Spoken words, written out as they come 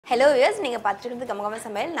Hello viewers, நீங்க பார்த்துட்டு Gama Gama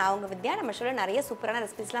Samayal. நான் உங்க வித்யா. நம்ம ஷோல நிறைய சூப்பரான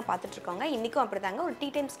ரெசிபீஸ்லாம் பார்த்துட்டு இருக்கோங்க. இன்னைக்கும் அப்படிதாங்க ஒரு டீ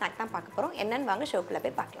டைம் ஸ்நாக் தான் பார்க்க போறோம். என்னன்னு வாங்க ஷோக்குள்ள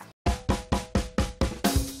போய் பார்க்கலாம்.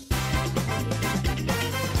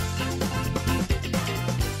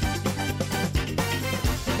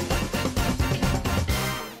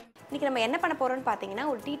 இன்னைக்கு நம்ம என்ன பண்ண போறோம்னு பாத்தீங்கன்னா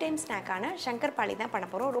ஒரு டீ டைம் ஸ்நாக்கான Shankarpali தான் பண்ண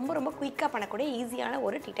போறோம். ரொம்ப குயிக்கா பண்ணக்கூடிய ஈஸியான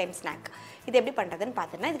ஒரு டீ டைம் ஸ்நாக். இது எப்படி பண்றதுன்னு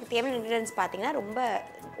பார்த்தீங்கன்னா இதுக்கு தேவையான இன்கிரிடியன்ட்ஸ் பாத்தீங்கன்னா ரொம்ப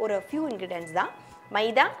ஒரு few ingredients தான்.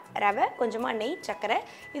 மைதா, ரவை, கொஞ்சமா நெய், சக்கரை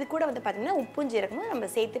இது கூட வந்து பாத்தீங்கன்னா உப்பு ஜீரகமும் நம்ம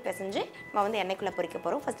சேர்த்து பிசைஞ்சு நம்ம வந்து எண்ணெய்க்குள்ள பொரிக்க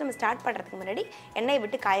போறோம். ஃபர்ஸ்ட் நம்ம ஸ்டார்ட் பண்றதுக்கு முன்னாடி எண்ணெயை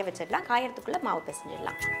விட்டு காய வச்சிடலாம். காயறதுக்குள்ள மாவு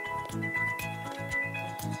பிசைஞ்சிடலாம்.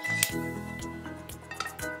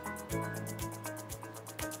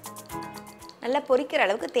 நல்லா பொரிக்கிற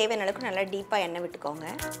அளவுக்கு தேவையான அளவுக்கு நல்லா டீப்பா எண்ணெய் விட்டுக்கோங்க.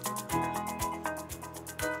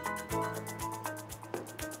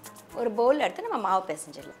 ஒரு பவுல் எடுத்து நம்ம மாவு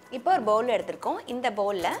பிசைஞ்சிடலாம். இப்போ ஒரு பவுல் எடுத்துருக்கோம். இந்த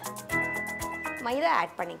பவுல்ல மைதா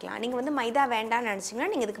ஆட் பண்ணிக்கலாம். நீங்க வந்து மைதா வேண்டாம்னு நினைச்சீங்கன்னா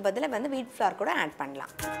நீங்க இதுக்கு பதிலா வந்து wheat flour கூட ஆட்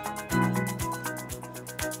பண்ணலாம்.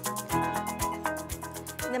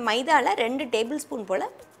 இந்த மைதால 2 டேபிள் ஸ்பூன் போல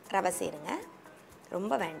ரவை சேருங்க.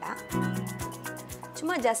 ரொம்ப வேண்டாம்.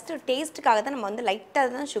 சும்மா ஜஸ்ட் டேஸ்ட்காக தான் நம்ம வந்து லைட்டா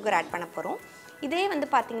தான் sugar ஆட் பண்ண போறோம். இதே வந்து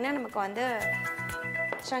பாத்தீங்கன்னா நமக்கு வந்து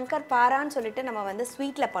Shankarparaன்னு சொல்லிட்டு நம்ம வந்து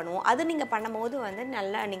ஸ்வீட்ல பண்ணுவோம். அது நீங்க பண்ணும்போது வந்து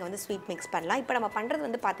நல்லா நீங்க வந்து ஸ்வீட் மிக்ஸ் பண்ணலாம். இப்போ நம்ம பண்றது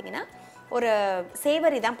வந்து பாத்தீங்கன்னா ஒரு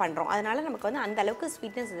சேவரி தான் பண்றோம். அதனால நமக்கு வந்து அந்த அளவுக்கு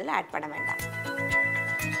ஸ்வீட்னஸ் இதெல்லாம் ஆட் பண்ண வேண்டாம்.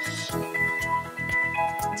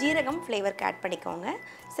 ஜீரகம் ஃப்ளேவருக்கு ஆட் பண்ணிக்கோங்க.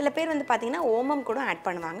 சில பேர் வந்து பாத்தீங்கன்னா ஓமம் கூட ஆட்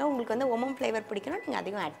பண்ணுவாங்க. உங்களுக்கு வந்து ஓமம் ஃப்ளேவர் பிடிக்கும்னா நீங்க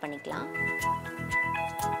அதையும் ஆட் பண்ணிக்கலாம்.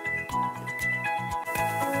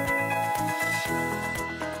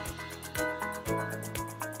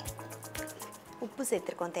 உப்பு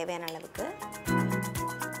சேர்த்திருக்கோம் தேவையான அளவுக்கு.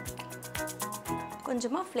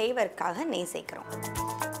 கொஞ்சமா ஃப்ளேவருக்காக நெய் சேர்க்கிறோம்.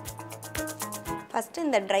 ஃபர்ஸ்ட்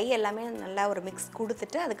இந்த ட்ரை எல்லாமே நல்லா ஒரு மிக்ஸ்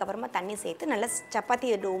கொடுத்துட்டு அதுக்கு அப்புறமா தண்ணி சேர்த்து நல்லா சப்பாத்தி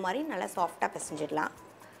டோ மாதிரி நல்லா சாஃப்ட்டா பிசைஞ்சிடலாம்.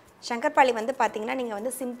 Shankarpali வந்து பாத்தீங்கன்னா நீங்க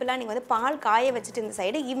வந்து சிம்பிளா நீங்க வந்து பால் காய வச்சிட்டு இந்த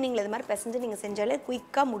சைடு ஈவினிங்ல இது மாதிரி பிசைஞ்சு நீங்க செஞ்சாலே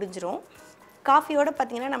குயிக்கா முடிஞ்சிரும். காஃபியோட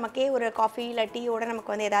பாத்தீங்கன்னா நமக்கே ஒரு காஃபி இல்ல டீயோட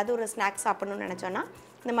நமக்கு வந்து ஏதாவது ஒரு ஸ்நாக்ஸ் சாப்பிடணும்னு நினைச்சோம்னா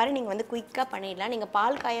இந்த மாதிரி நீங்க வந்து குயிக்கா பண்ணிடலாம். நீங்க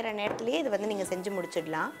பால் காயற நேரத்திலேயே இது வந்து நீங்க செஞ்சு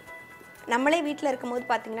முடிச்சிடலாம். நம்மளே வீட்ல இருக்கும்போது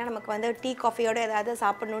பாத்தீங்கன்னா நமக்கு வந்து டீ காஃபியோட ஏதாவது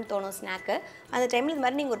சாப்பிடணும்னு தோணும் ஸ்நாக். அந்த டைம்ல இந்த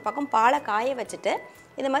மாதிரி நீங்க ஒரு பக்கம் பாலை காய வச்சிட்டு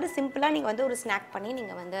இந்த மாதிரி சிம்பிளா நீங்க வந்து ஒரு ஸ்நாக் பண்ணி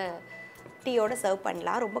நீங்க வந்து டீயோட சர்வ்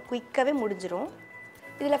பண்ணலாம். ரொம்ப குயிக்காவே முடிஞ்சிரும்.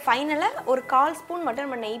 இதுல ஃபைனலா ஒரு 1/4 ஸ்பூன் மட்டும்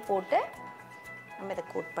நம்ம நெய் போட்டு நம்ம இத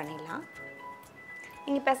கோட் பண்ணிடலாம்.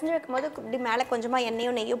 நீங்க பிசைஞ்சு வைக்கும்போது இப்படி மேலே கொஞ்சமா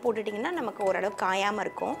எண்ணெயோ நெய்யோ போட்டுட்டீங்கன்னா நமக்கு ஓரளவு காயாம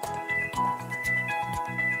இருக்கும்.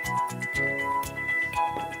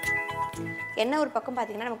 எண்ணெய் ஒரு பக்கம்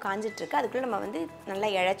பாத்தீங்கன்னா நம்ம காஞ்சிட்டு இருக்கு. அதுக்குள்ள நம்ம வந்து நல்லா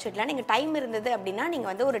இழைச்சிடலாம். நீங்க டைம் இருந்தது அப்படின்னா நீங்க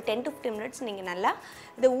வந்து ஒரு 10 to 15 minutes நீங்க நல்லா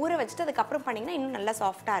இத ஊற வச்சிட்டு அதுக்கு அப்புறம் பண்ணீங்கன்னா இன்னும் நல்லா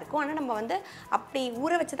சாஃப்ட்டா இருக்கும். ஆனா நம்ம வந்து அப்படி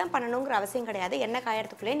ஊற வச்சு தான் பண்ணணும்ங்கற அவசியம் கிடையாது. எண்ணெய்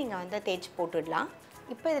காயறதுக்குள்ளே நீங்க வந்து தேய்ச்சி போட்டுடலாம்.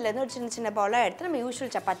 இப்போ இதுல இருந்து ஒரு சின்ன பவுலா எடுத்து நம்ம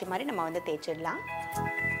யூசுவல் சப்பாத்தி மாதிரி நம்ம வந்து தேய்ச்சிடலாம்.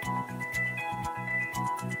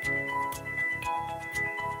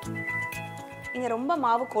 நீங்க ரொம்ப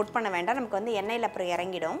மாவு கோட் பண்ண வேண்டாம். நமக்கு வந்து எண்ணெயில அப்புறம்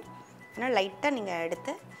இறங்கிடும். அதனால லைட்டா நீங்க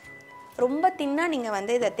எடுத்து ரொம்ப தின்னா நீங்க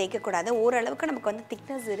வந்து இத தேய்க்க கூடாது. ஓரளவுக்கு நமக்கு வந்து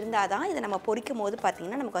திக்னஸ் இருந்தாதான் இத நம்ம பொரிக்கும்போது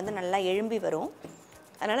பாத்தீங்கன்னா நமக்கு வந்து நல்லா எழும்பி வரும்.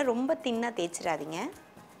 அதனால ரொம்ப தின்னா தேய்ச்சிராதீங்க.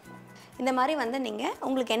 இந்த மாதிரி வந்து நீங்க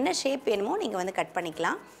உங்களுக்கு என்ன ஷேப் வேணுமோ நீங்க வந்து கட்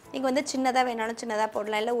பண்ணிக்கலாம். நீங்க வந்து சின்னதா வேணாலும் சின்னதா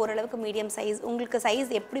போடலாம். இல்ல ஓரளவுக்கு மீடியம் சைஸ் உங்களுக்கு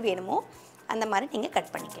சைஸ் எப்படி வேணுமோ அந்த மாதிரி நீங்க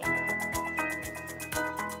கட் பண்ணிக்கலாம்.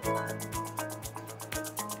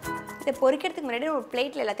 இத பொரிக்கிறதுக்கு முன்னாடி ஒரு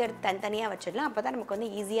பிளேட்ல எல்லாத்தையும் எடுத்து தனித்தனியா வச்சிடலாம். அப்பதான் நமக்கு வந்து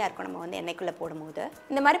ஈஸியா இருக்கும் நம்ம வந்து எண்ணெய்க்குள்ள போடும்போது.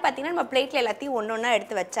 இந்த மாதிரி பாத்தீங்கன்னா நம்ம பிளேட்ல எல்லாத்தையும் ஒண்ணொண்ணா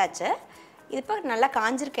எடுத்து வச்சாச்சு. இப்போ நல்லா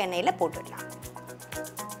காஞ்சிருக்க எண்ணெயில போட்டுடலாம்.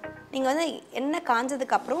 நீங்க வந்து எண்ணெய்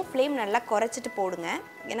காஞ்சதுக்கு அப்புறம் ஃப்ளேம் நல்லா குறைச்சிட்டு போடுங்க.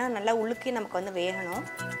 ஏன்னா நல்லா உள்ளுக்கே நமக்கு வந்து வேகணும்.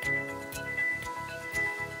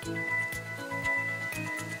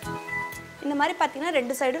 இந்த மாதிரி பாத்தீங்கன்னா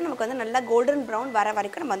ரெண்டு சைடும் நமக்கு வந்து நல்லா கோல்டன் பிரவுன் வர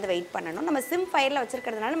வரைக்கும் நம்ம வந்து வெயிட் பண்ணணும். நம்ம சிம் ஃபயர்ல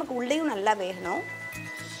வச்சிருக்கிறதுனால நமக்கு உள்ளேயும் நல்லா வேகணும்.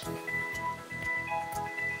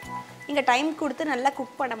 நீங்க டைம் கொடுத்து நல்லா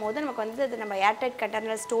குக் பண்ணும்போது நமக்கு வந்து அது நம்ம ஏர்டைட்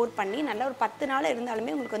கண்டெய்னர்ல ஸ்டோர் பண்ணி நல்லா ஒரு 10 நாள்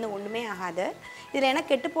இருந்தாலுமே உங்களுக்கு வந்து ஒண்ணுமே ஆகாது. இதுல என்ன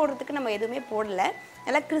கெட்டு போடுறதுக்கு நம்ம எதுவுமே போடல.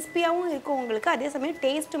 நல்லா கிறிஸ்பியாவும் இருக்கும் உங்களுக்கு. அதே சமயம்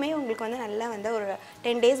டேஸ்ட்டுமே உங்களுக்கு வந்து நல்லா வந்து ஒரு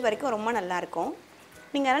 10 days வரைக்கும் ரொம்ப நல்லா இருக்கும்.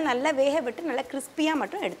 நீங்க அதனால நல்லா வேக விட்டு நல்லா கிறிஸ்பியா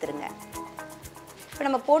மட்டும் எடுத்துருங்க. இப்போ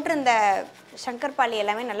நம்ம போட்டிருந்த Shankarpali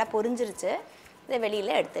எல்லாமே நல்லா பொரிஞ்சிருச்சு. இதை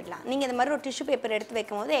வெளியில எடுத்துடலாம். நீங்க இந்த மாதிரி ஒரு டிஷ்யூ பேப்பர் எடுத்து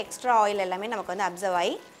வைக்கும்போது எக்ஸ்ட்ரா ஆயில் எல்லாமே நமக்கு வந்து அப்சர்வ்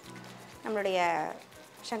ஆகி நம்மளுடைய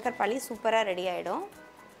Shankarpali சூப்பரா ரெடி ஆயிடும்.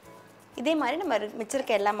 இதே மாதிரி நம்ம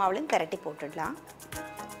மிச்சர்க்க எல்லா மாவுலையும் திரட்டி போட்டுடலாம்.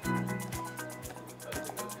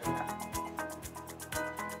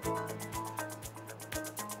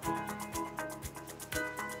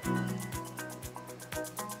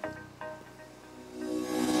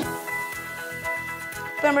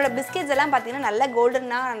 இப்போ நம்மளோட பிஸ்கெட்ஸ் எல்லாம் பார்த்தீங்கன்னா நல்லா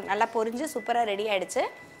கோல்டனாக நல்லா பொரிஞ்சு சூப்பராக ரெடி ஆகிடுச்சு.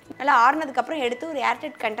 நல்லா ஆறுனதுக்கப்புறம் எடுத்து ஒரு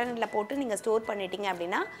ஏர்டைட் கண்டெய்னரில் போட்டு நீங்கள் ஸ்டோர் பண்ணிட்டீங்க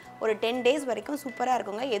அப்படின்னா ஒரு 10 days வரைக்கும் சூப்பராக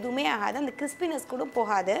இருக்குங்க. எதுவுமே ஆகாது, அந்த கிறிஸ்பினஸ் கூட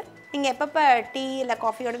போகாது. நீங்கள் எப்பப்போ டீ இல்லை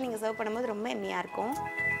காஃபியோடு நீங்கள் சர்வ் பண்ணும்போது ரொம்ப எம்மியாக இருக்கும்.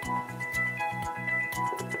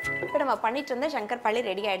 இப்போ நம்ம பண்ணிட்டு இருந்த சங்கர்பாளி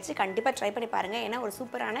ரெடி ஆகிடுச்சு. கண்டிப்பாக ட்ரை பண்ணி பாருங்கள். ஏன்னா ஒரு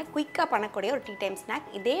சூப்பரான குயிக்காக பண்ணக்கூடிய ஒரு டீ டைம்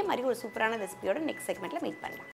ஸ்நாக். இதே மாதிரி ஒரு சூப்பரான ரெசிபியோட நெக்ஸ்ட் செக்மெண்ட்டில் மீட் பண்ணலாம்.